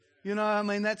You know, I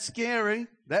mean, that's scary.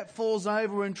 That falls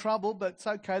over, we're in trouble, but it's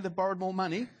okay. They borrowed more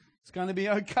money. It's going to be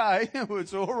okay.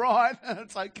 It's all right.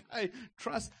 It's okay.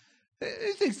 Trust.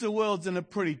 He thinks the world's in a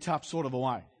pretty tough sort of a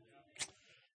way.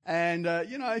 And,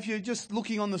 you know, if you're just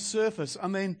looking on the surface, I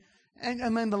mean,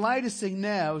 the latest thing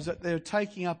now is that they're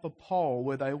taking up a poll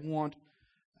where they want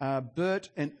Bert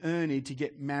and Ernie to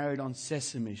get married on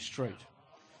Sesame Street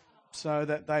so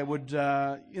that they would,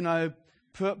 you know,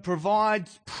 provide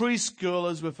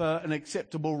preschoolers with an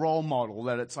acceptable role model,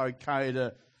 that it's okay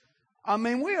to... I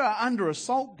mean, we are under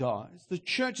assault, guys. The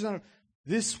church is under...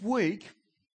 This week,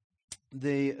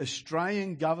 the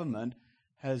Australian government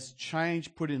has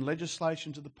put in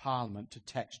legislation to the Parliament to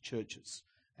tax churches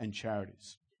and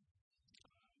charities.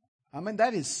 I mean,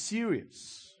 that is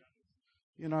serious.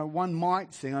 You know, one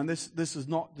might think, and this is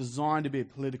not designed to be a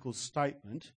political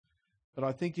statement, but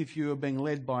I think if you are being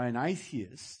led by an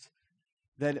atheist,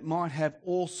 that it might have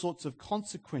all sorts of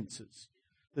consequences.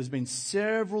 There's been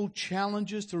several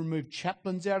challenges to remove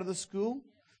chaplains out of the school.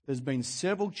 There's been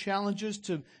several challenges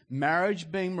to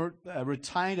marriage being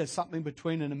retained as something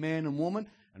between a man and woman.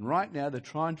 And right now they're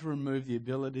trying to remove the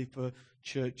ability for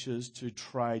churches to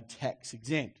trade tax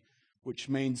exempt, which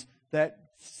means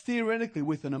that theoretically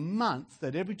within a month,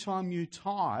 that every time you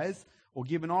tithe or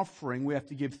give an offering, we have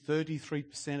to give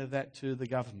 33% of that to the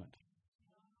government.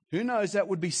 Who knows, that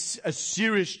would be a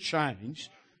serious change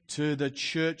to the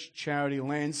church charity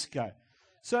landscape.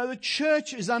 So the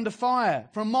church is under fire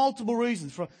for multiple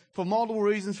reasons, for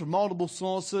multiple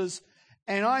sources.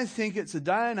 And I think it's a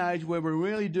day and age where we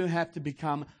really do have to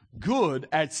become good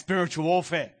at spiritual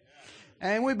warfare.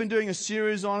 And we've been doing a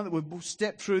series on it that we've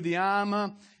stepped through the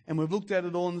armour and we've looked at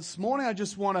it all. And this morning I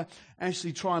just want to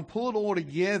actually try and pull it all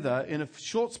together in a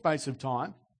short space of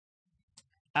time.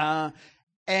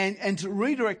 And to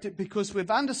redirect it, because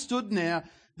we've understood now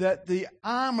that the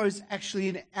armour is actually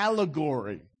an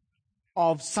allegory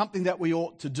of something that we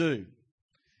ought to do.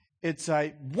 It's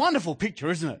a wonderful picture,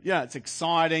 isn't it? Yeah, it's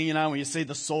exciting, you know, when you see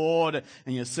the sword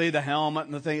and you see the helmet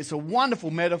and the thing. It's a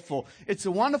wonderful metaphor. It's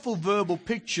a wonderful verbal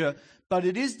picture, but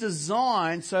it is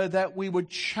designed so that we would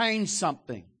change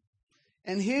something.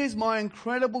 And here's my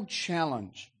incredible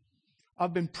challenge.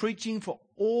 I've been preaching for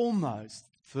almost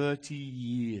 30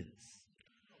 years.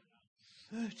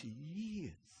 30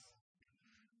 years.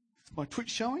 Is my Twitch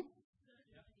showing?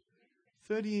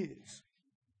 30 years.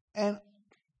 And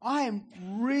I am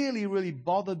really, really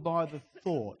bothered by the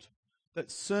thought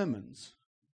that sermons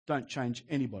don't change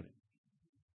anybody.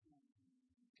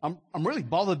 I'm really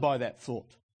bothered by that thought.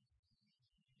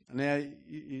 Now,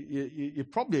 you're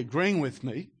probably agreeing with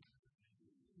me.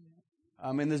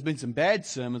 I mean, there's been some bad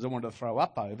sermons I want to throw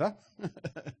up over.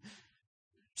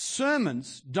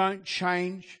 Sermons don't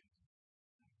change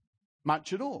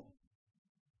much at all.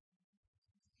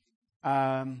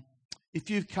 If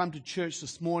you've come to church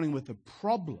this morning with a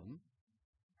problem,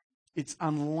 it's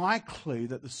unlikely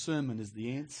that the sermon is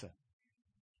the answer.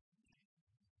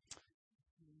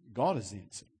 God is the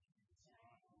answer.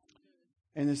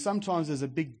 And sometimes there's a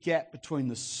big gap between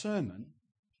the sermon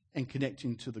and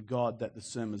connecting to the God that the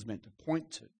sermon is meant to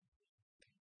point to.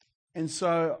 And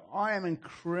so I am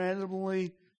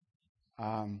incredibly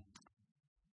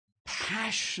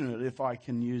passionate, if I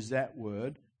can use that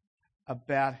word,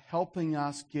 about helping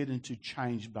us get into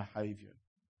changed behaviour.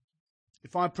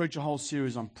 If I preach a whole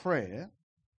series on prayer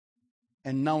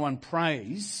and no one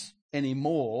prays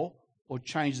anymore or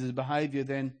changes their behaviour,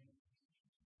 then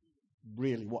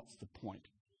really what's the point?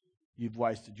 You've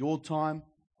wasted your time,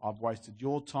 I've wasted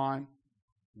your time.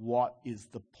 What is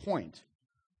the point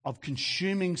of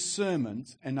consuming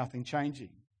sermons and nothing changing?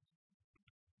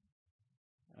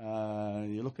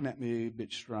 You're looking at me a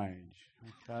bit strange,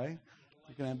 okay?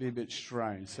 Looking at me a bit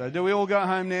strange. So do we all go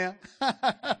home now?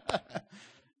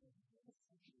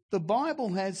 The Bible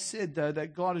has said, though,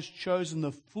 that God has chosen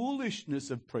the foolishness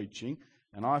of preaching,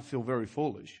 and I feel very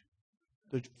foolish,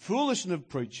 the foolishness of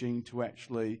preaching to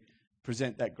actually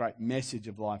present that great message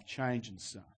of life change and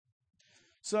stuff.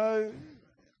 So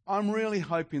I'm really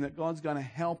hoping that God's going to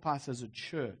help us as a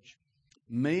church,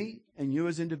 me and you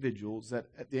as individuals, that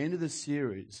at the end of this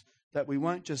series, that we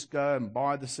won't just go and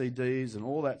buy the CDs and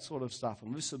all that sort of stuff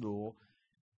and listen to all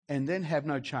and then have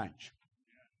no change.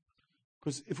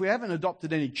 Because if we haven't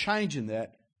adopted any change in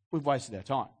that, we've wasted our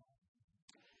time.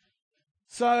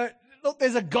 So, look,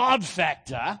 there's a God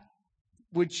factor,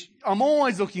 which I'm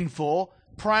always looking for,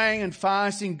 praying and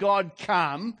fasting, God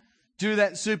come, do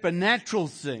that supernatural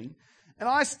thing. And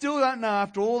I still don't know,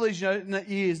 after all these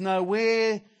years, know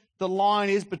where the line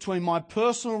is between my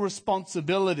personal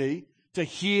responsibility to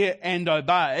hear and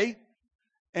obey,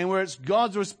 and where it's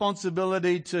God's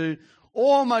responsibility to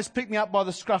almost pick me up by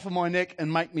the scruff of my neck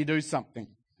and make me do something.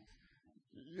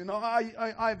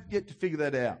 I've yet to figure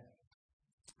that out.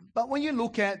 But when you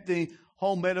look at the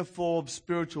whole metaphor of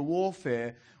spiritual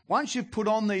warfare, once you've put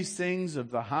on these things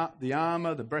of the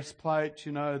armour, the breastplate,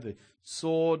 the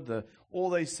sword, all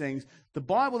these things, the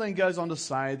Bible then goes on to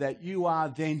say that you are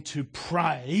then to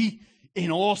pray in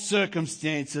all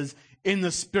circumstances in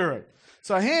the Spirit.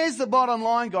 So here's the bottom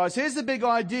line, guys. Here's the big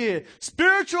idea.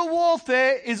 Spiritual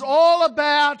warfare is all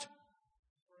about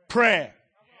prayer.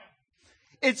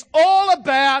 It's all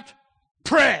about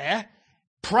prayer,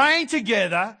 praying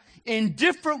together in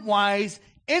different ways,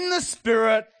 in the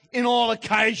Spirit, in all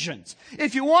occasions.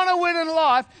 If you want to win in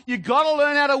life, you've got to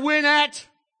learn how to win at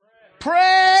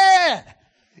prayer.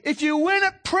 If you win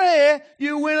at prayer,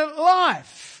 you win at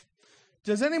life.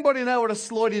 Does anybody know what a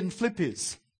Sloydian flip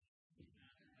is?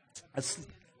 A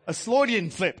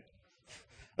Sloydian flip.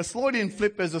 A Sloydian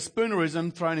flip is a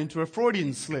spoonerism thrown into a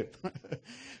Freudian slip.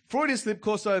 Freudian slip, of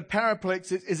course,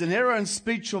 paraplex is an error in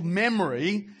speech or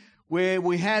memory where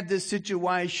we have this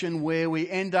situation where we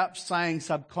end up saying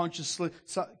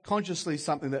consciously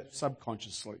something that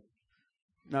subconsciously.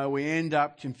 No, we end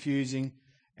up confusing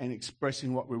and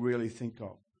expressing what we really think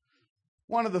of.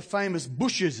 One of the famous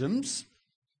Bushisms,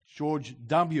 George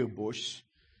W. Bush,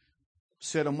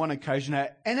 said on one occasion, our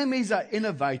enemies are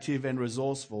innovative and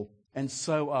resourceful, and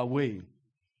so are we.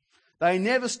 They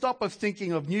never stop of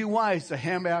thinking of new ways to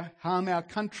harm our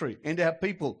country and our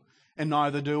people, and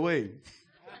neither do we.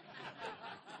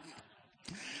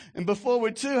 And before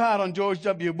we're too hard on George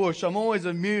W. Bush, I'm always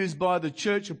amused by the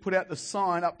church who put out the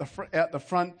sign out the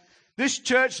front, this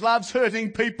church loves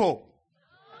hurting people.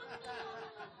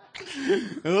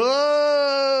 Oh,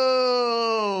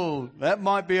 that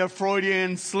might be a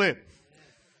Freudian slip.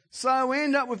 So we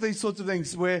end up with these sorts of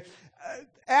things where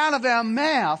out of our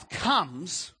mouth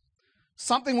comes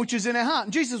something which is in our heart.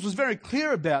 And Jesus was very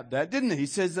clear about that, didn't he? He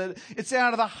says that it's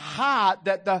out of the heart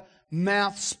that the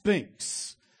mouth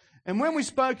speaks. And when we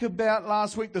spoke about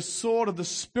last week the sword of the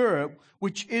Spirit,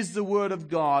 which is the Word of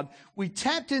God, we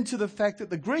tapped into the fact that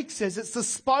the Greek says it's the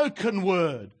spoken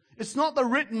word. It's not the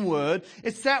written word.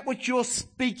 It's that which you're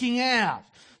speaking out.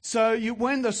 So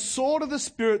when the sword of the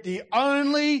Spirit, the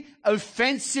only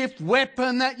offensive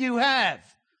weapon that you have,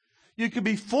 you could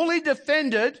be fully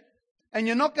defended and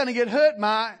you're not going to get hurt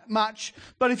much.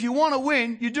 But if you want to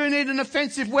win, you do need an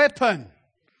offensive weapon.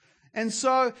 And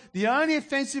so the only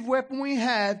offensive weapon we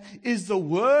have is the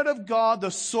Word of God,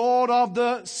 the sword of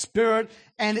the Spirit.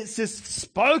 And it's this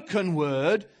spoken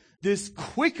word, this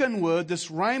quickened word, this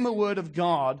rhema word of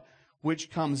God,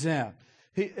 which comes out.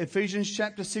 Ephesians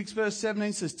chapter 6 verse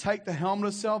 17 says, take the helmet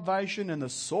of salvation and the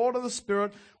sword of the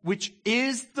Spirit, which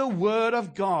is the Word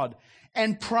of God,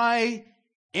 and pray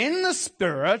in the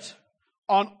Spirit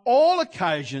on all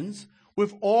occasions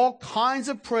with all kinds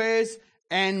of prayers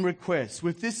and requests.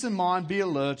 With this in mind, be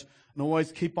alert and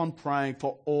always keep on praying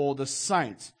for all the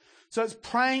saints. So it's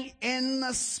praying in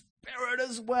the Spirit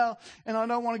as well. And I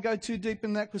don't want to go too deep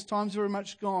in that because time's very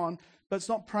much gone, but it's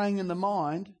not praying in the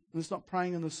mind and it's not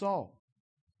praying in the soul.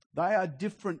 They are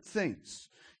different things.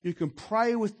 You can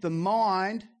pray with the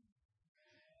mind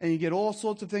and you get all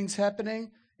sorts of things happening,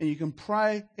 and you can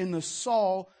pray in the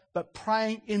soul, but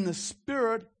praying in the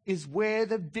Spirit is where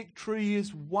the victory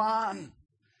is won.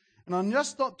 And I'm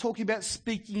just not talking about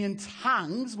speaking in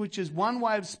tongues, which is one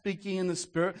way of speaking in the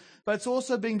Spirit, but it's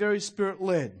also being very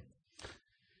Spirit-led.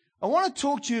 I want to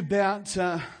talk to you about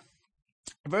a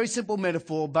very simple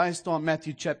metaphor based on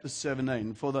Matthew chapter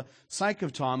 17. For the sake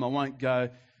of time, I won't go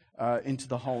into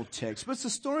the whole text. But it's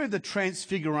the story of the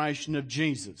transfiguration of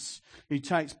Jesus. He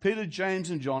takes Peter,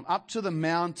 James and John up to the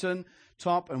mountain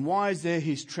top, and while he's there,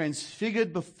 he's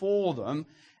transfigured before them.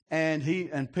 And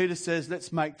Peter says,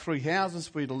 let's make 3 houses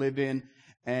for you to live in.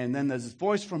 And then there's a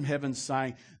voice from heaven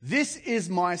saying, this is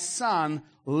my son,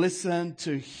 listen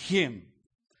to him.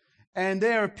 And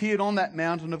there appeared on that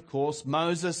mountain, of course,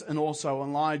 Moses and also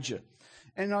Elijah.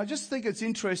 And I just think it's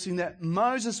interesting that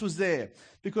Moses was there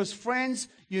because, friends,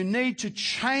 you need to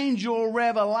change your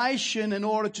revelation in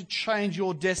order to change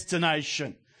your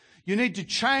destination. You need to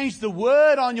change the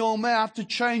word on your mouth to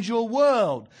change your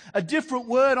world. A different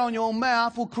word on your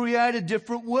mouth will create a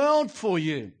different world for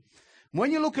you.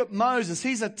 When you look at Moses,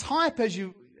 he's a type, as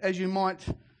you might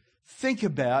think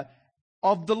about,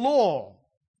 of the law.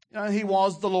 He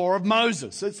was the law of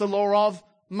Moses. It's the law of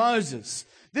Moses.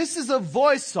 This is a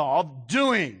voice of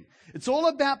doing. It's all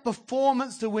about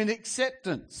performance to win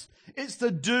acceptance. It's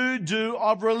the do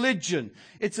of religion.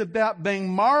 It's about being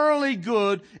morally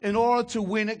good in order to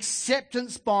win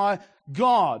acceptance by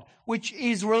God, which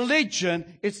is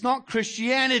religion. It's not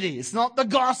Christianity. It's not the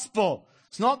gospel.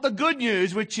 It's not the good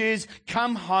news, which is,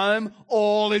 come home,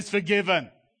 all is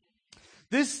forgiven.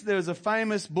 There is a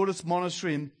famous Buddhist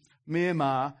monastery in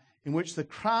Myanmar in which the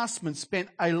craftsman spent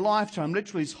a lifetime,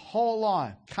 literally his whole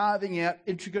life, carving out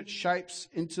intricate shapes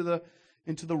into the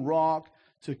rock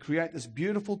to create this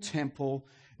beautiful temple.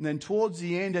 And then towards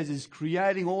the end, as he's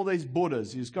creating all these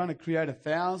Buddhas, he was going to create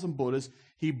 1,000 Buddhas,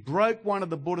 he broke one of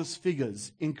the Buddha's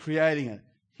figures in creating it.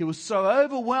 He was so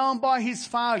overwhelmed by his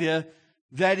failure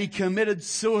that he committed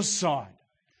suicide.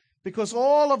 Because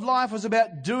all of life was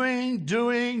about doing.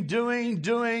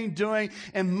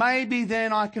 And maybe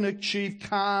then I can achieve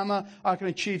karma. I can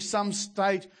achieve some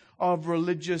state of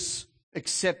religious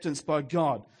acceptance by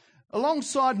God.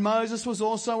 Alongside Moses was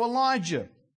also Elijah.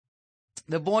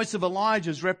 The voice of Elijah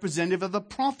is representative of the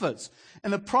prophets.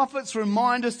 And the prophets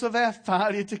remind us of our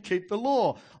failure to keep the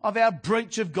law, of our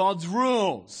breach of God's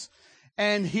rules.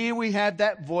 And here we have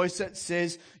that voice that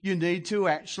says you need to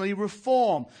actually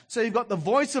reform. So you've got the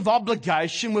voice of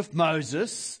obligation with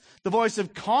Moses, the voice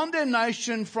of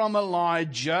condemnation from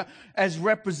Elijah as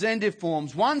representative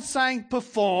forms. One saying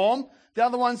perform, the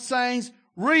other one saying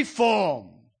reform.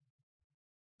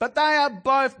 But they are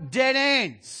both dead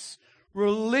ends,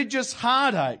 religious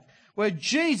heartache, where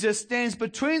Jesus stands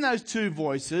between those two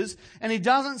voices and he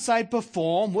doesn't say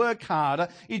perform, work harder.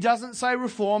 He doesn't say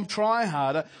reform, try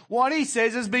harder. What he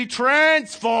says is be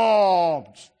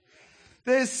transformed.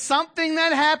 There's something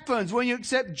that happens when you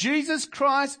accept Jesus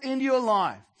Christ into your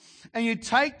life and you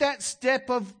take that step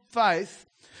of faith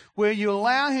where you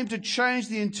allow him to change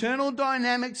the internal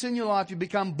dynamics in your life. You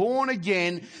become born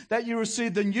again, that you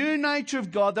receive the new nature of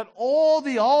God, that all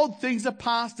the old things are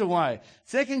passed away.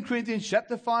 2 Corinthians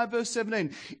chapter 5 verse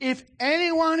 17. If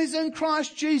anyone is in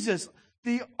Christ Jesus,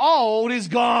 the old is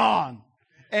gone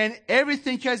and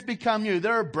everything has become new.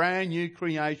 They're a brand new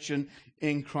creation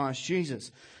in Christ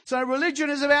Jesus. So religion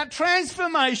is about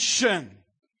transformation.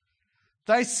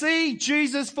 They see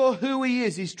Jesus for who he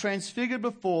is. He's transfigured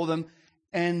before them.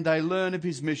 And they learn of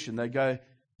his mission. They go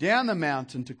down the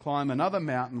mountain to climb another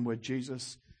mountain where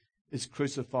Jesus is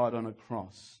crucified on a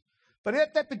cross. But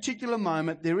at that particular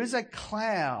moment, there is a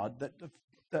cloud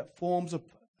that falls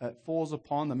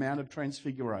upon the Mount of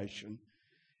Transfiguration.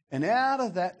 And out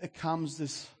of that, there comes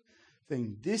this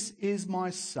thing. This is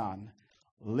my son.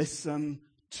 Listen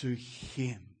to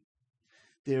him.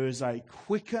 There is a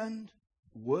quickened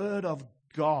word of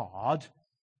God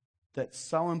that's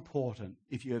so important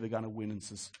if you're ever going to win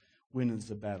in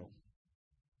the battle.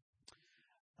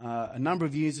 A number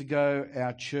of years ago,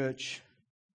 our church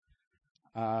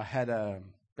about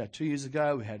 2 years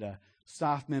ago, we had a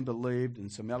staff member leave and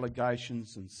some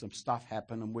allegations and some stuff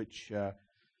happened in which, it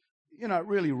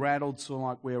really rattled sort of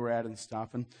like where we're at and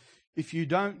stuff. And if you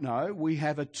don't know, we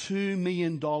have a $2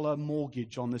 million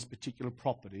mortgage on this particular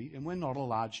property and we're not a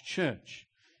large church.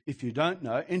 If you don't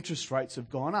know, interest rates have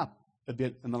gone up a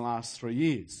bit in the last 3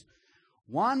 years.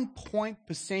 1 point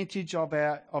percentage of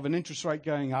an interest rate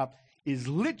going up is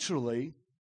literally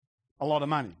a lot of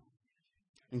money.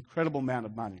 Incredible amount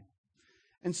of money.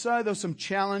 And so there were some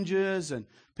challenges and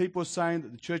people were saying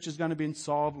that the church is going to be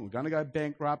insolvent, we're going to go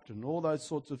bankrupt and all those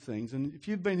sorts of things. And if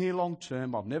you've been here long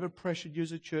term, I've never pressured you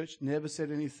as a church, never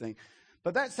said anything.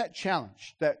 But that's that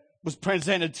challenge that was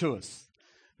presented to us.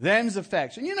 Them's the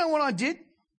facts. And you know what I did?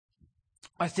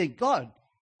 I think, God,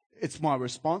 it's my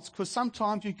response, because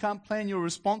sometimes you can't plan your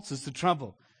responses to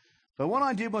trouble. But what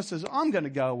I did was, I'm going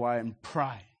to go away and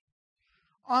pray.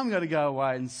 I'm going to go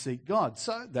away and seek God.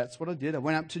 So that's what I did. I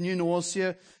went up to New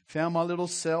Norcia, found my little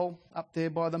cell up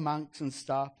there by the monks and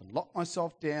stuff, and locked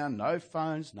myself down, no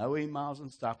phones, no emails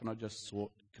and stuff, and I just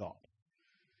sought God.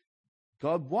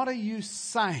 God, what are you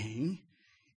saying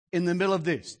in the middle of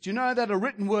this? Do you know that a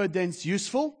written word then's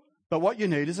useful, but what you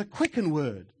need is a quickened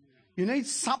word. You need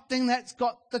something that's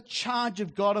got the charge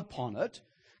of God upon it.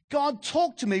 God,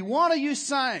 talk to me. What are you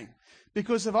saying?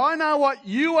 Because if I know what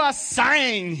you are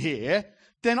saying here,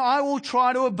 then I will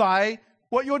try to obey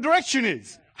what your direction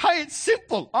is. Hey, it's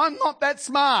simple. I'm not that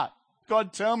smart.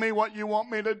 God, tell me what you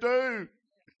want me to do,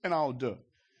 and I'll do it.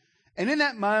 And in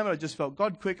that moment, I just felt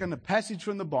God quicken. A passage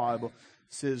from the Bible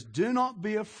says, do not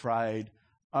be afraid,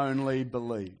 only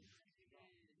believe.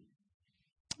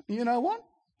 You know what?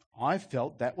 I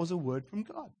felt that was a word from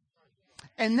God.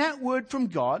 And that word from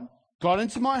God got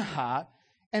into my heart,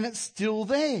 and it's still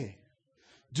there.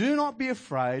 Do not be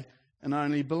afraid and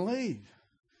only believe.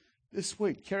 This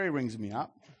week, Kerry rings me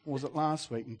up, or was it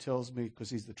last week, and tells me, because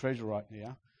he's the treasurer right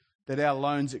now, that our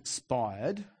loan's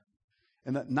expired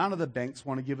and that none of the banks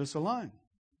want to give us a loan.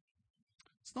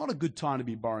 It's not a good time to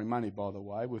be borrowing money, by the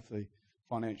way, with the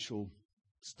financial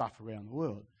stuff around the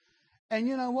world. And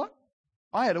you know what?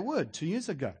 I had a word 2 years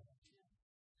ago.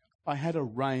 I had a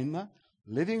rhema,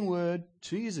 living word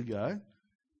 2 years ago.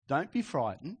 Don't be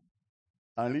frightened,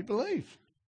 only believe.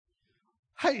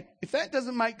 Hey, if that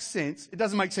doesn't make sense, it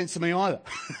doesn't make sense to me either.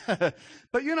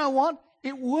 But you know what?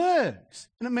 It works.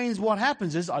 And it means what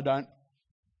happens is I'm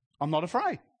not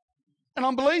afraid. And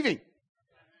I'm believing.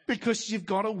 Because you've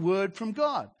got a word from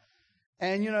God.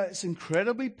 And, it's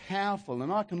incredibly powerful.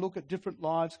 And I can look at different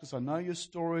lives because I know your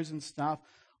stories and stuff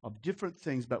of different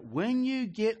things. But when you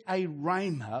get a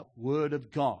rhema, word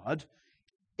of God,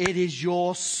 it is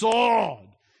your sword.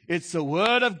 It's the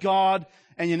word of God.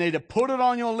 And you need to put it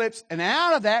on your lips. And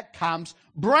out of that comes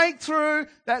breakthrough.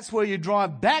 That's where you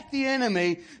drive back the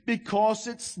enemy because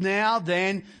it's now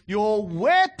then your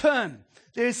weapon.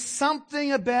 There's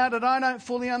something about it. I don't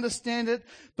fully understand it.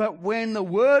 But when the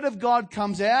word of God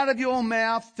comes out of your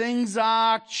mouth, things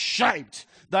are shaped.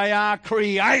 They are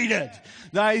created.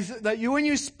 When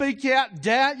you speak out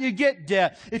doubt, you get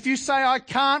doubt. If you say, I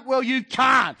can't, well, you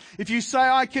can't. If you say,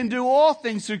 I can do all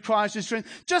things through Christ who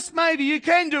strengthens, just maybe you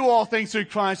can do all things through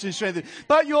Christ who strengthens.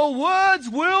 But your words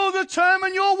will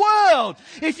determine your world.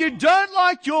 If you don't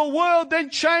like your world, then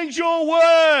change your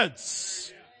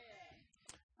words.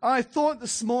 I thought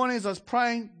this morning as I was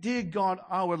praying, dear God,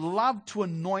 I would love to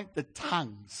anoint the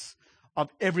tongues of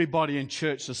everybody in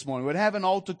church this morning. We'd have an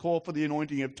altar call for the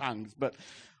anointing of tongues. But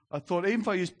I thought, even if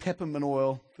I use peppermint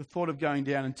oil, the thought of going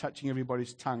down and touching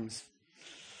everybody's tongues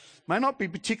may not be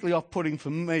particularly off-putting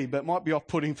for me, but might be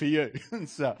off-putting for you.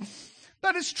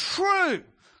 But it's true.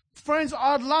 Friends,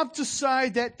 I'd love to say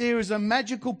that there is a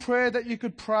magical prayer that you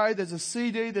could pray. There's a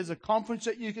CD, there's a conference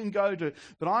that you can go to.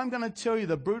 But I'm going to tell you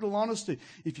the brutal honesty.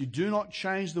 If you do not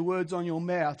change the words on your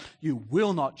mouth, you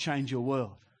will not change your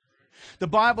world. The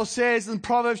Bible says in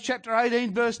Proverbs chapter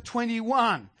 18, verse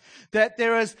 21, that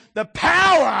there is the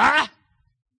power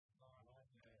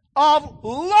of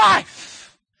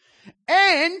life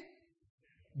and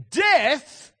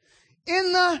death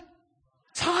in the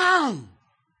tongue.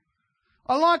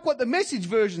 I like what the Message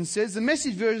version says. The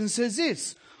Message version says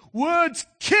this: words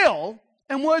kill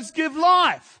and words give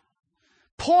life.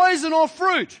 Poison or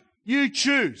fruit, you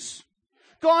choose.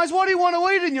 Guys, what do you want to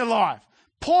eat in your life?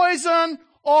 Poison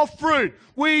or fruit?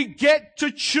 We get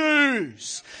to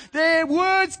choose. Their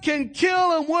words can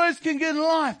kill and words can give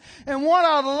life. And what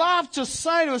I'd love to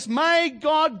say to us, may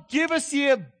God give us the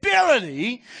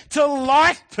ability to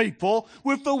like people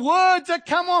with the words that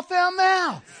come off our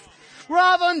mouth,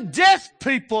 rather than death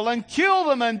people and kill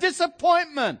them and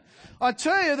disappointment. I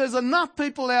tell you, there's enough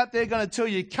people out there going to tell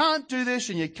you can't do this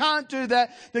and you can't do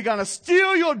that. They're going to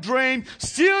steal your dream,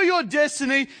 steal your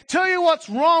destiny, tell you what's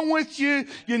wrong with you.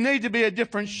 You need to be a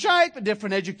different shape, a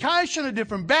different education, a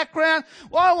different background.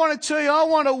 Well, I want to tell you, I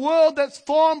want a world that's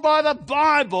formed by the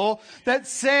Bible that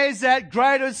says that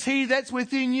greater is He that's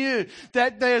within you,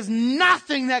 that there's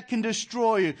nothing that can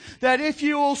destroy you, that if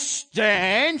you will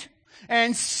stand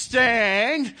and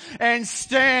stand and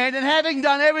stand, and having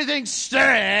done everything,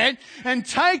 stand and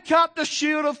take up the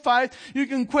shield of faith, you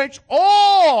can quench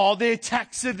all the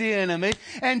attacks of the enemy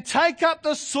and take up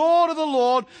the sword of the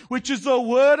Lord, which is the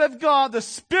word of God, the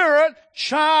Spirit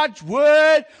charged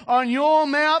word on your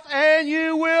mouth, and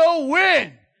you will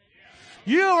win.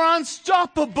 You are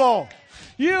unstoppable.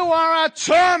 You are a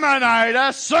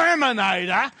sermonator.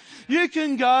 You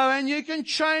can go and you can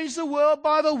change the world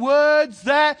by the words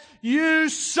that you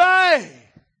say.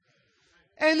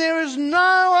 And there is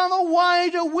no other way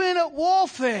to win at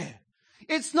warfare.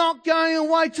 It's not going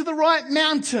away to the right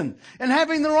mountain and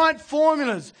having the right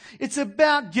formulas. It's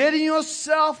about getting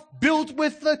yourself built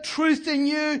with the truth in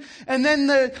you and then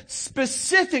the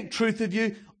specific truth of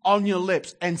you on your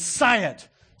lips. And say it.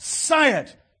 Say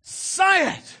it.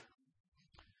 Say it.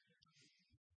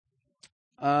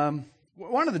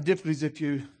 One of the difficulties if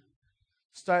you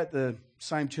stay at the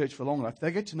same church for long enough, they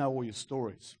get to know all your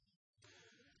stories.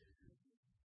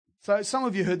 So some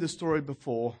of you heard this story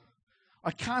before. I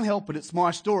can't help it, it's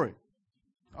my story.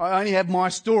 I only have my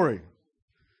story.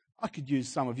 I could use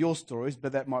some of your stories,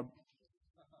 but that might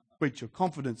breach your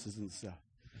confidences and stuff.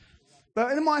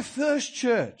 But in my first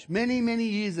church, many, many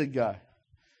years ago,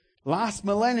 last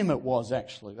millennium it was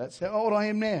actually, that's how old I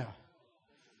am now.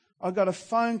 I got a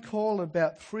phone call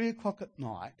about 3 o'clock at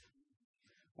night,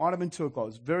 might have been 2 o'clock, it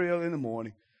was very early in the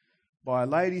morning, by a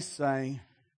lady saying,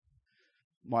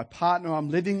 my partner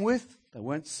I'm living with, they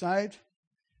weren't saved,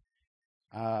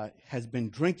 has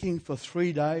been drinking for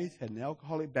 3 days, had an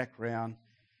alcoholic background,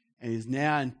 and is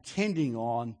now intending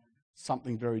on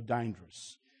something very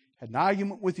dangerous. Had an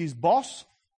argument with his boss,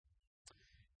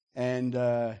 and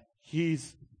this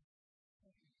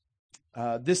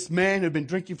man who'd been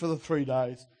drinking for the 3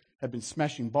 days had been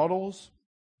smashing bottles,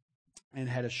 and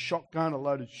had a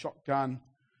loaded shotgun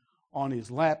on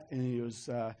his lap, and he was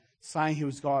saying he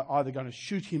was either going to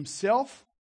shoot himself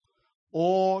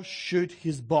or shoot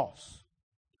his boss.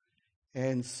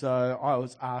 And so I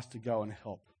was asked to go and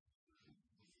help.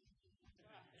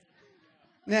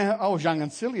 Now, I was young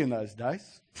and silly in those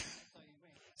days,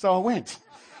 so I went.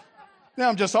 Now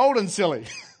I'm just old and silly.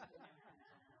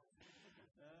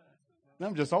 Now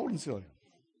I'm just old and silly.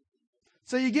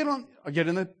 So I get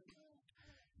in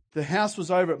the house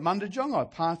was over at Mundajong. I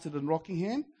passed it in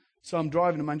Rockingham. So I'm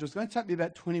driving to Mundajong. It's going to take me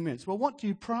about 20 minutes. Well, what do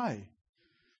you pray?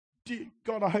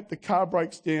 God, I hope the car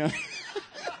breaks down.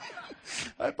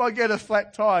 I hope I get a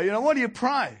flat tire. What do you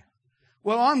pray?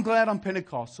 Well, I'm glad I'm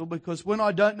Pentecostal, because when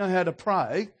I don't know how to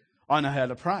pray, I know how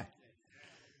to pray.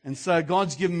 And so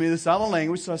God's given me this other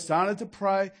language. So I started to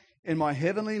pray in my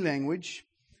heavenly language,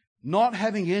 not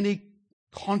having any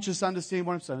conscious understanding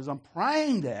what I'm saying. As I'm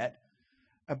praying that,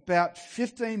 about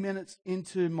 15 minutes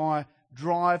into my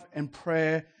drive and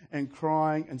prayer and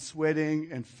crying and sweating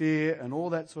and fear and all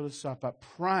that sort of stuff, but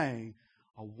praying,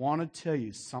 I want to tell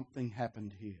you something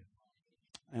happened here.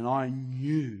 And I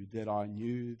knew that I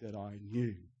knew that I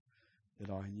knew that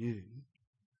I knew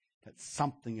that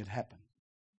something had happened.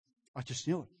 I just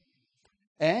knew it.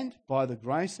 And by the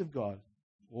grace of God,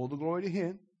 all the glory to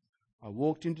Him, I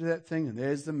walked into that thing, and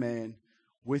there's the man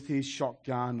with his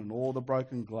shotgun and all the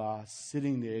broken glass,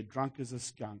 sitting there drunk as a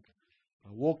skunk.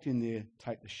 I walked in there,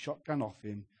 take the shotgun off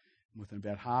him, and within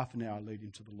about half an hour lead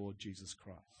him to the Lord Jesus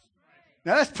Christ.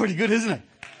 Now that's pretty good, isn't it?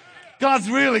 God's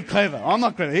really clever. I'm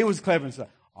not clever. He was clever and stuff.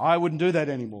 I wouldn't do that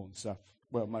anymore and stuff.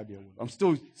 Well, maybe I would. I'm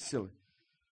still silly.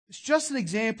 It's just an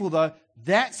example, though.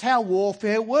 That's how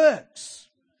warfare works.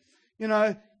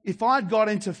 If I'd got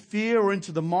into fear or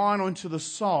into the mind or into the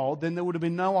soul, then there would have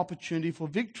been no opportunity for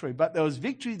victory. But there was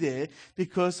victory there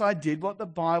because I did what the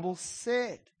Bible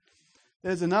said.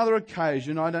 There's another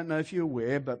occasion, I don't know if you're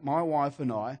aware, but my wife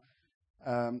and I,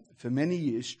 for many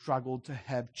years, struggled to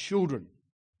have children.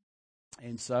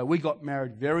 And so we got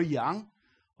married very young.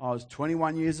 I was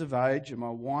 21 years of age, and my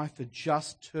wife had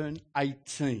just turned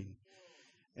 18.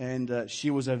 And she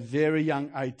was a very young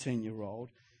 18-year-old.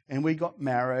 And we got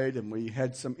married, and we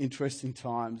had some interesting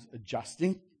times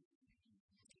adjusting.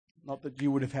 Not that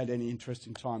you would have had any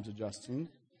interesting times adjusting.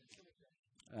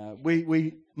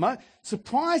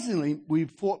 Surprisingly, we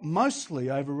fought mostly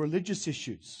over religious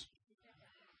issues.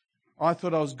 I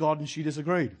thought I was God, and she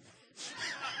disagreed.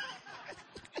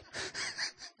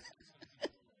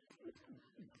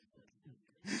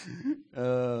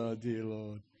 Oh, dear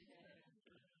Lord.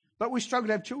 But we struggled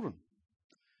to have children.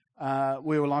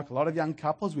 We were like a lot of young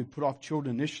couples. We put off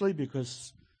children initially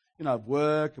because, of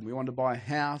work, and we wanted to buy a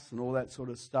house and all that sort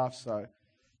of stuff. So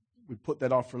we put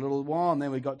that off for a little while, and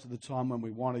then we got to the time when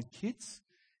we wanted kids,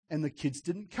 and the kids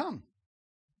didn't come.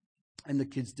 And the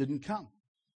kids didn't come.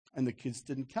 And the kids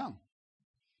didn't come.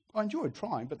 I enjoyed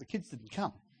trying, but the kids didn't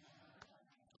come.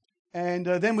 And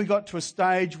then we got to a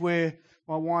stage where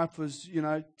my wife was,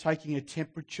 taking a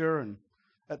temperature, and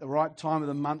at the right time of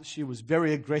the month, she was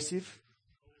very aggressive.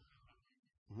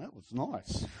 Well, that was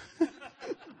nice.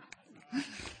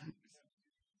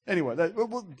 Anyway,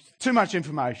 too much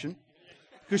information.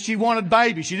 Because she wanted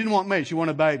babies. She didn't want me. She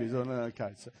wanted babies.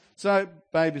 Okay. So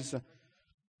babies.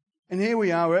 And here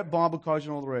we are. We're at Bible college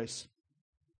and all the rest.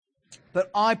 But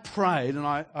I prayed and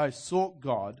I sought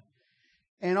God.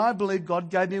 And I believe God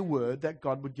gave me a word that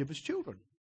God would give us children.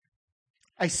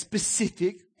 A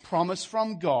specific promise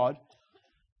from God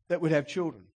that we'd have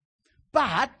children.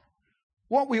 But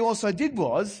what we also did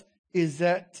is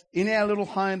that in our little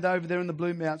home over there in the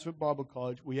Blue Mountains at Bible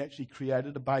College, we actually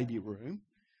created a baby room.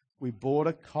 We bought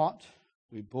a cot.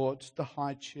 We bought the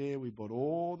high chair. We bought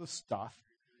all the stuff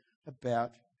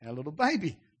about our little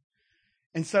baby.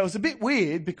 And so it was a bit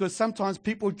weird because sometimes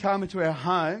people would come into our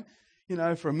home,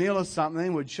 for a meal or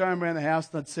something. We'd show them around the house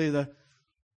and they'd see the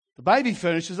baby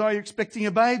furniture. Are you expecting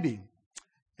a baby?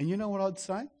 And you know what I'd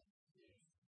say?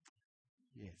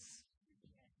 Yes.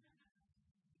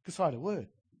 Because I had a word.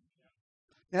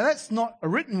 Now that's not a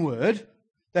written word.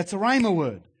 That's a rhema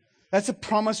word. That's a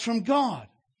promise from God.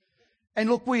 And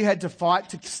look, we had to fight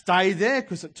to stay there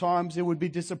because at times there would be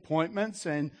disappointments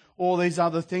and all these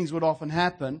other things would often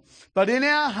happen. But in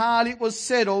our heart it was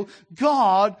settled,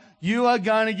 God, you are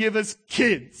going to give us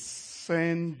kids.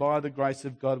 And by the grace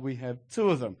of God we have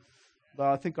 2 of them.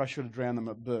 Though I think I should have drowned them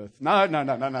at birth. No.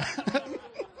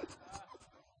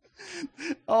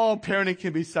 Oh, parenting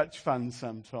can be such fun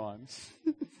sometimes.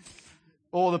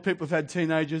 All the people who've had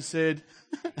teenagers said,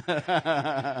 it's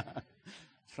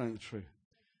telling the truth.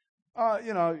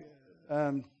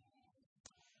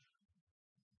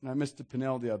 Mr.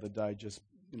 Pinnell the other day just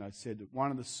said that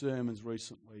one of the sermons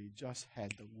recently just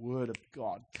had the Word of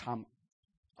God come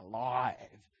alive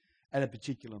at a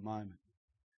particular moment.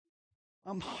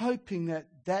 I'm hoping that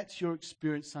that's your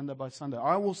experience Sunday by Sunday.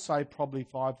 I will say probably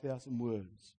 5,000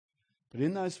 words. But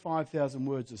in those 5,000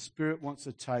 words, the Spirit wants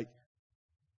to take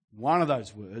one of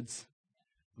those words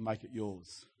and make it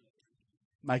yours.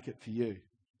 Make it for you.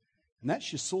 And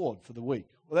that's your sword for the week.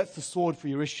 Well, that's the sword for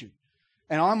your issue.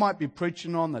 And I might be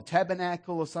preaching on the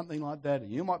tabernacle or something like that,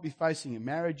 and you might be facing a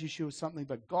marriage issue or something,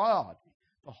 but God,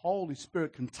 the Holy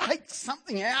Spirit, can take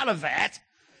something out of that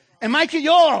and make it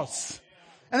yours.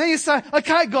 And then you say,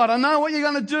 okay, God, I know what you're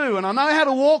going to do, and I know how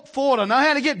to walk forward. I know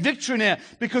how to get victory now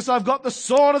because I've got the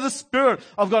sword of the Spirit.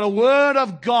 I've got a word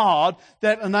of God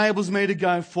that enables me to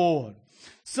go forward.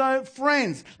 So,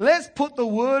 friends, let's put the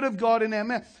word of God in our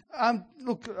mouth.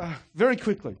 Very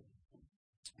quickly.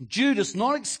 Judas,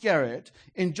 not Iscariot,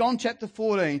 in John chapter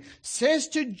 14, says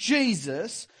to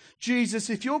Jesus,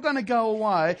 if you're going to go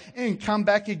away and come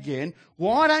back again,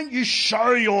 why don't you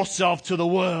show yourself to the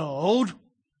world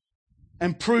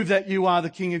and prove that you are the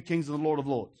King of Kings and the Lord of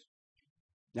Lords?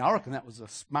 Now, I reckon that was a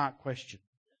smart question.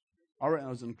 I reckon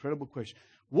that was an incredible question.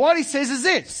 What he says is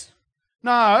this: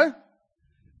 no,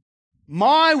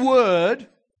 my word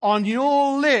on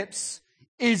your lips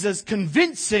is as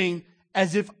convincing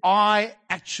as if I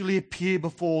actually appear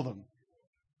before them.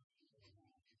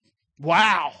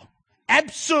 Wow.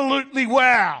 Absolutely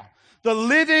wow. The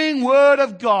living Word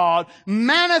of God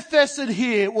manifested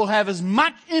here will have as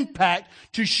much impact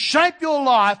to shape your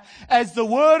life as the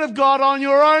Word of God on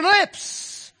your own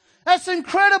lips. That's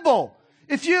incredible.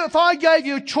 If I gave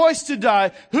you a choice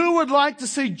today, who would like to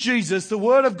see Jesus, the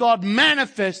Word of God,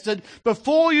 manifested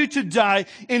before you today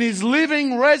in His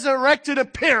living, resurrected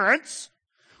appearance?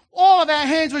 All of our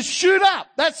hands would shoot up.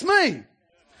 That's me.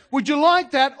 Would you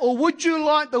like that, or would you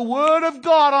like the Word of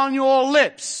God on your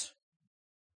lips?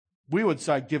 We would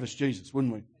say, give us Jesus,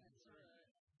 wouldn't we?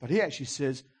 But he actually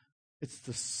says, it's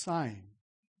the same.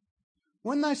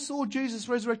 When they saw Jesus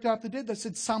resurrected after death, they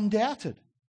said some doubted.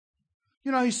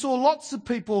 He saw lots of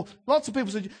people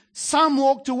said, some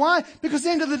walked away, because at the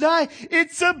end of the day,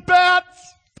 it's about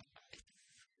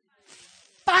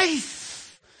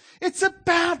faith. It's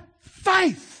about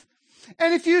faith.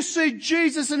 And if you see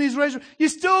Jesus and His resurrection, you're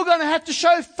still going to have to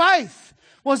show faith.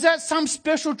 Was that some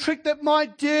special trick that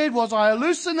Mike did? Was I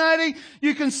hallucinating?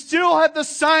 You can still have the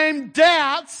same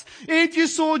doubts if you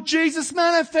saw Jesus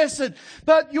manifested.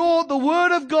 But the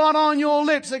Word of God on your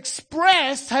lips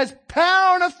expressed has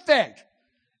power and effect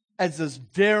as this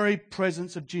very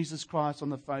presence of Jesus Christ on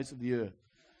the face of the earth.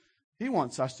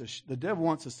 The devil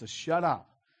wants us to shut up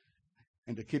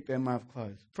and to keep our mouth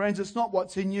closed. Friends, it's not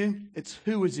what's in you, it's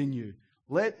who is in you.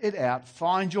 Let it out.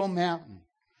 Find your mountain.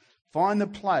 Find the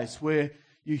place where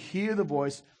you hear the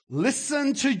voice.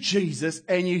 Listen to Jesus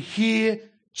and you hear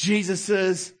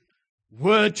Jesus'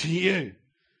 word to you.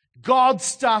 God's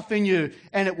stuff in you,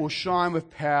 and it will shine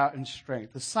with power and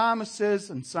strength. The psalmist says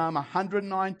in Psalm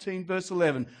 119 verse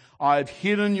 11, I have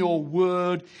hidden your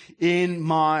word in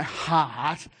my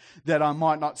heart that I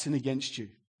might not sin against you.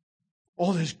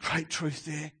 Oh, there's great truth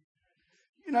there.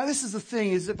 This is the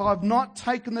thing, is if I've not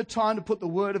taken the time to put the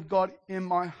Word of God in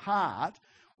my heart,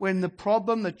 when the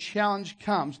problem, the challenge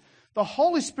comes, the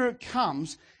Holy Spirit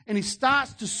comes and He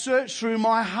starts to search through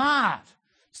my heart,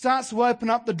 starts to open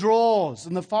up the drawers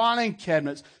and the filing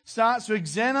cabinets, starts to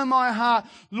examine my heart,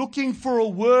 looking for a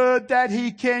word that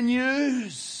He can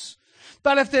use.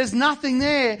 But if there's nothing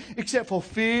there except for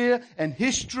fear and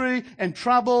history and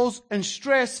troubles and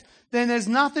stress, then there's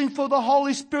nothing for the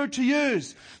Holy Spirit to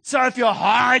use. So if you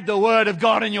hide the Word of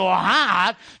God in your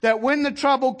heart, that when the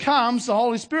trouble comes, the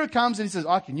Holy Spirit comes and He says,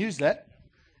 I can use that.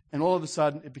 And all of a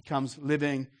sudden it becomes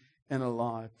living and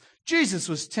alive. Jesus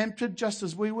was tempted just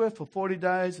as we were for 40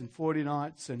 days and 40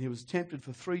 nights, and He was tempted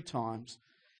for 3 times.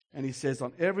 And He says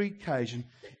on every occasion,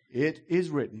 it is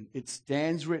written, it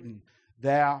stands written,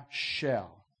 thou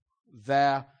shalt.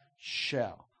 Thou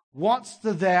shalt. What's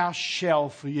the thou shall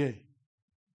for you?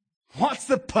 What's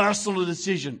the personal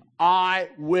decision? I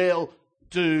will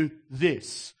do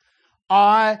this.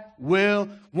 I will.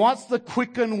 What's the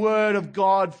quickened word of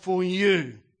God for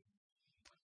you?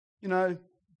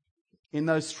 In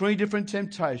those 3 different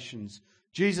temptations,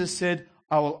 Jesus said,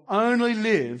 I will only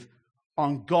live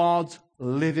on God's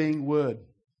living word.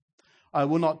 I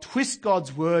will not twist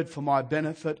God's word for my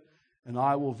benefit, and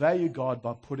I will value God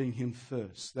by putting Him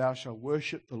first. Thou shalt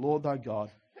worship the Lord thy God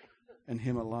and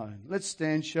Him alone. Let's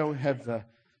stand. Shall we have the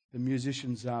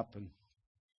musicians up, and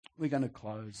we're going to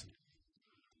close.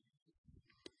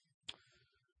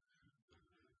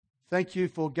 Thank you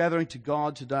for gathering to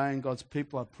God today and God's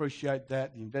people. I appreciate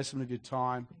that, the investment of your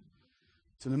time.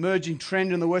 It's an emerging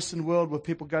trend in the Western world where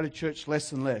people go to church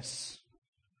less and less.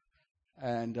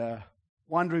 And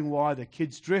wondering why the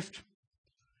kids drift,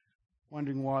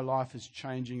 wondering why life is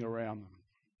changing around them.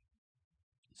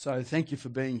 So thank you for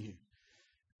being here.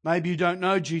 Maybe you don't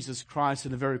know Jesus Christ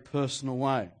in a very personal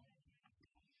way.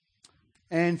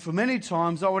 And for many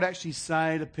times I would actually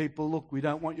say to people, look, we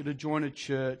don't want you to join a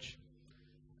church.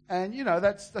 And, you know,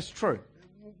 that's true.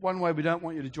 One way we don't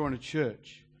want you to join a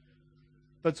church.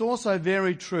 But it's also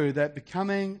very true that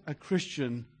becoming a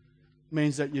Christian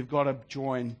means that you've got to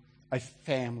join a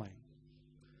family.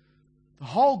 The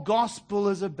whole gospel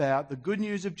is about, the good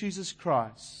news of Jesus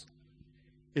Christ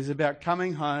is about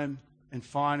coming home and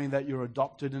finding that you're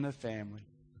adopted in a family.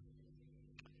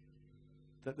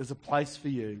 That there's a place for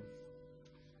you.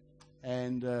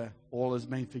 And all has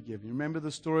been forgiven. You remember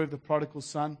the story of the prodigal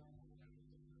son?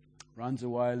 Runs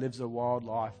away, lives a wild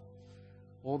life,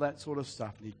 all that sort of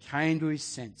stuff. And he came to his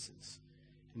senses,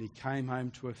 and he came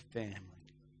home to a family.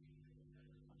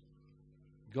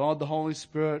 God the Holy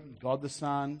Spirit, God the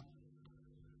Son,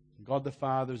 God the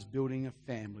Father is building a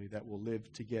family that will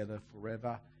live together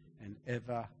forever and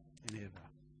ever and ever.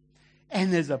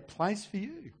 And there's a place for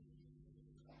you.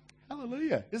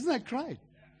 Hallelujah. Isn't that great?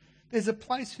 There's a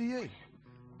place for you.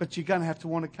 But you're going to have to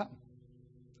want to come.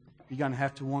 You're going to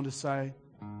have to want to say,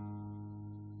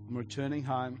 I'm returning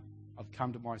home. I've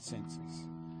come to my senses.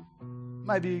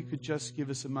 Maybe you could just give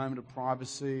us a moment of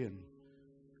privacy. And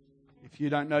if you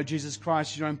don't know Jesus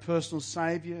Christ, your own personal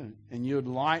Saviour, and you'd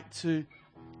like to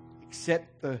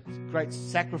accept the great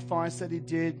sacrifice that He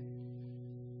did,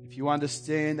 if you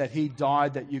understand that He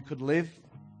died that you could live,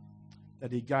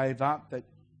 that He gave up that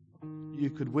you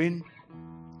could win,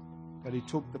 that He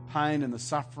took the pain and the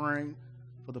suffering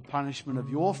for the punishment of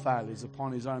your failures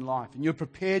upon His own life. And you're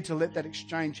prepared to let that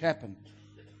exchange happen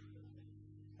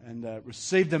and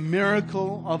receive the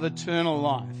miracle of eternal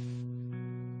life.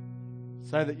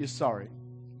 Say that you're sorry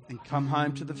and come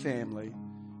home to the family,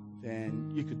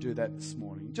 then you could do that this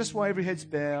morning. Just while every head's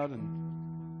bowed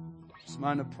and just a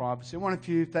moment of privacy. I want a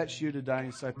few, if that's you today,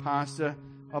 and say, Pastor,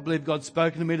 I believe God's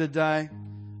spoken to me today.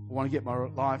 I want to get my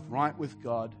life right with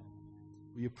God.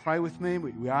 Will you pray with me?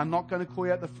 We are not going to call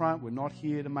you out the front. We're not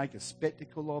here to make a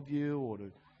spectacle of you or to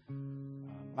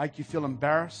make you feel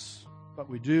embarrassed. But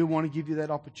we do want to give you that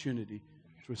opportunity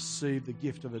to receive the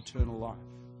gift of eternal life.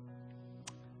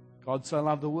 God so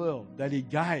loved the world that He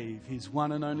gave His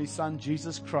one and only Son,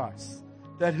 Jesus Christ,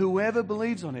 that whoever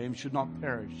believes on Him should not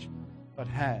perish, but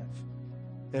have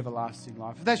everlasting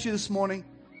life. If that's you this morning,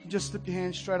 you just slip your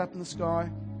hand straight up in the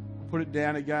sky, put it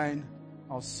down again.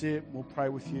 I'll see it and we'll pray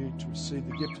with you to receive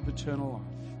the gift of eternal life.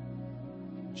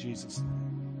 In Jesus'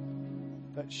 name.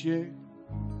 If that's you,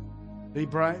 be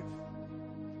brave.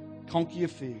 Conquer your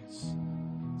fears.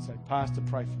 Say, Pastor,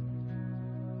 pray for me.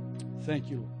 Thank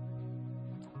you, Lord.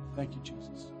 Thank you,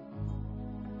 Jesus.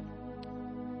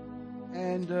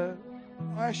 And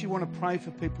I actually want to pray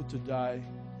for people today.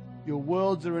 Your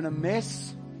worlds are in a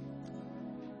mess,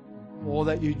 or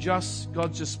that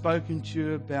God's just spoken to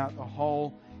you about the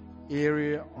whole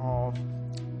area of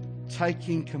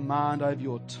taking command over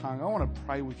your tongue. I want to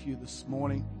pray with you this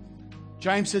morning.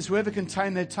 James says, whoever can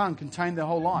tame their tongue can tame their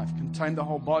whole life, can tame the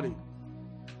whole body.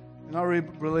 And I really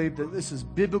believe that this is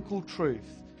biblical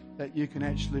truth, that you can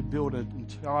actually build an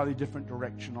entirely different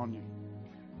direction on you.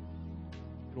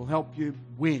 It will help you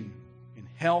win in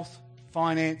health,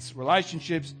 finance,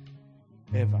 relationships,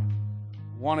 ever.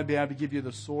 I want to be able to give you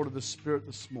the sword of the Spirit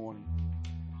this morning.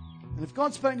 And if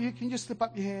God's spoken to you, can you just slip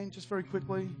up your hand just very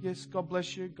quickly? Yes, God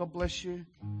bless you. God bless you.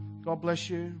 God bless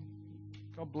you.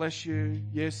 God bless you.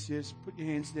 Yes, yes. Put your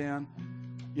hands down.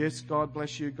 Yes, God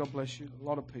bless you. God bless you. A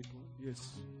lot of people. Yes.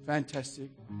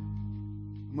 Fantastic.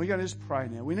 And we're going to just pray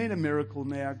now. We need a miracle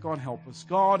now. God help us.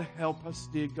 God help us,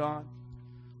 dear God.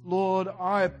 Lord,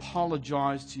 I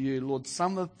apologize to you. Lord,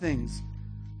 some of the things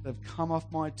that have come off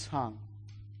my tongue,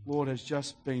 Lord, has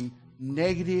just been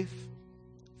negative,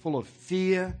 full of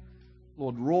fear,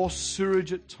 Lord, raw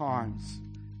sewage at times.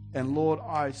 And Lord,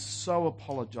 I so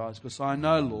apologize because I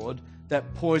know, Lord,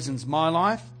 that poisons my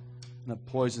life and it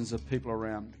poisons the people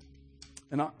around me.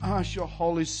 And I ask your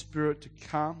Holy Spirit to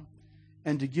come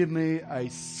and to give me a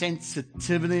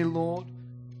sensitivity, Lord,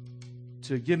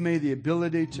 to give me the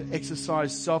ability to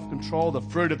exercise self-control, the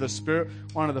fruit of the Spirit,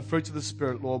 one of the fruits of the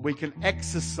Spirit, Lord. We can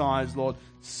exercise, Lord,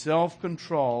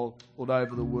 self-control, Lord,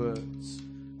 over the words.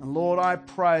 And Lord, I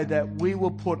pray that we will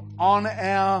put on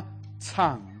our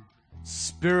tongue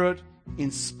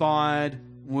Spirit-inspired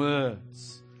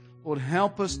words. Lord,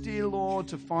 help us, dear Lord,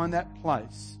 to find that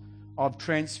place of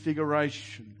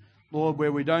transfiguration, Lord,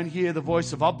 where we don't hear the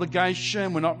voice of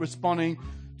obligation, we're not responding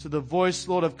to the voice,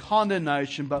 Lord, of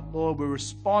condemnation, but Lord, we're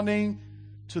responding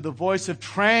to the voice of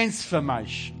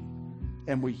transformation.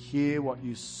 And we hear what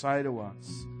you say to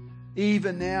us.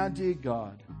 Even now, dear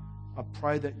God, I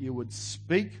pray that you would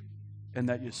speak and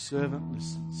that your servant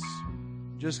listens.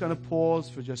 I'm just going to pause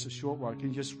for just a short while. Can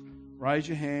you just raise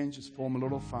your hands, just form a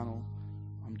little funnel?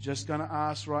 I'm just going to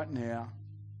ask right now,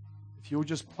 if you'll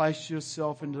just place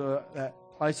yourself into that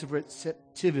place of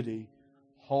receptivity,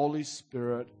 Holy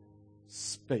Spirit,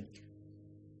 speak.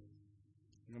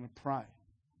 I'm going to pray.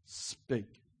 Speak.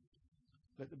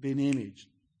 Let there be an image.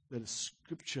 Let a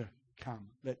scripture come.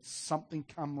 Let something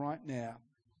come right now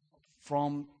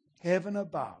from heaven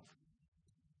above,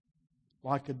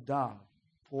 like a dove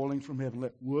falling from heaven.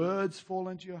 Let words fall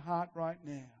into your heart right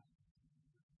now.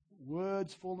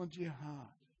 Words fall into your heart.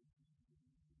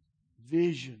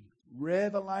 Vision,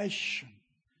 revelation,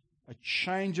 a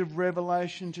change of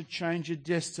revelation to change your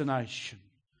destination.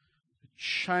 A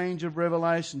change of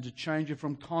revelation to change it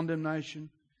from condemnation.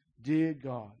 Dear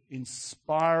God,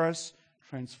 inspire us,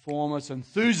 transform us,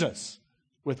 enthuse us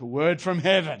with a word from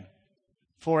heaven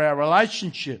for our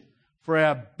relationship, for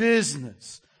our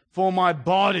business, for my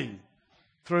body,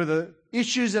 through the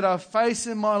issues that I face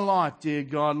in my life, dear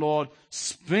God, Lord,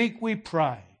 speak, we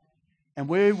pray. And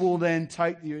we will then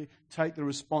take the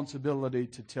responsibility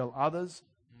to tell others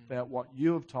about what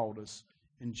you have told us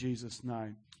in Jesus'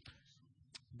 name.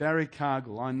 Barry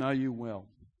Cargill, I know you well.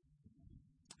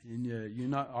 And you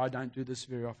know I don't do this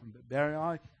very often, but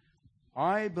Barry,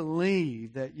 I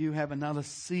believe that you have another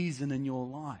season in your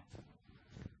life.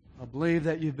 I believe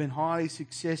that you've been highly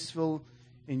successful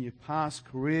in your past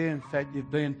career. In fact,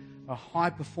 you've been a high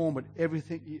performer at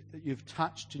everything that you've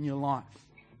touched in your life.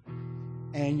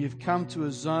 And you've come to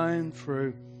a zone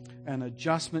through an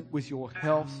adjustment with your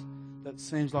health that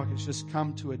seems like it's just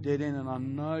come to a dead end. And I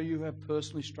know you have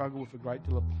personally struggled with a great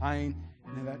deal of pain,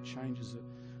 and how that changes it.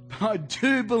 But I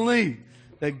do believe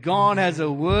that God has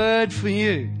a word for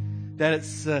you, that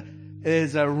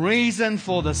there's a reason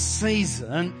for the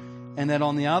season, and that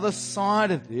on the other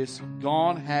side of this,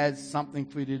 God has something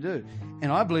for you to do.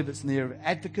 And I believe it's in the area of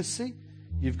advocacy.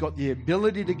 You've got the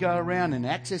ability to go around and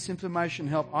access information,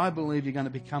 help. I believe you're going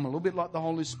to become a little bit like the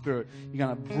Holy Spirit. You're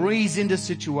going to breeze into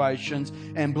situations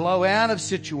and blow out of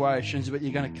situations, but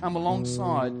you're going to come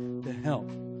alongside to help.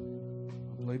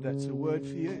 I believe that's a word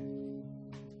for you.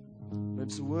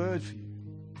 That's a word for you.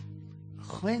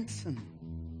 Clemson.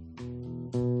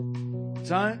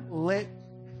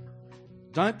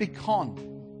 Don't be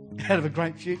conned out of a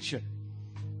great future.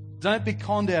 Don't be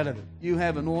conned out of it. You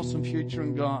have an awesome future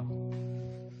in God.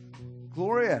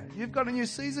 Gloria, you've got a new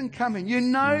season coming. You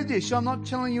know this. I'm not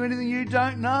telling you anything you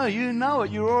don't know. You know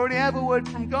it. You already have a word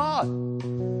from God.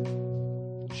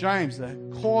 James, the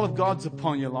call of God's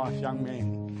upon your life, young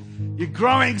man. You're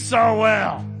growing so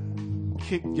well.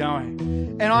 Keep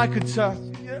going. And I could tell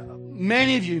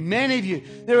many of you,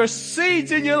 there are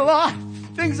seeds in your life,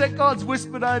 things that God's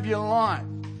whispered over your life.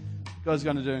 God's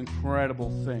going to do incredible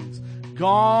things.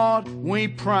 God, we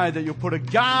pray that you'll put a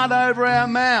guard over our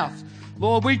mouths.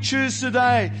 Lord, we choose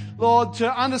today, Lord,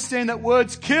 to understand that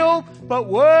words kill, but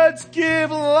words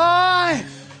give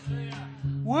life.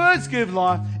 Words give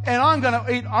life. And I'm going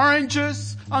to eat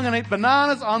oranges. I'm going to eat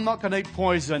bananas. I'm not going to eat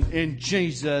poison in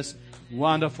Jesus'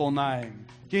 wonderful name.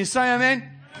 Can you say amen?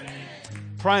 Amen.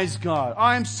 Praise God.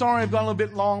 I'm sorry I've gone a little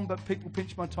bit long, but people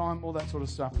pinch my time, all that sort of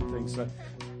stuff and things. So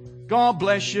God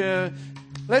bless you.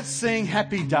 Let's sing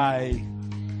Happy Day.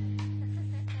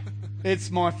 It's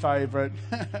my favorite.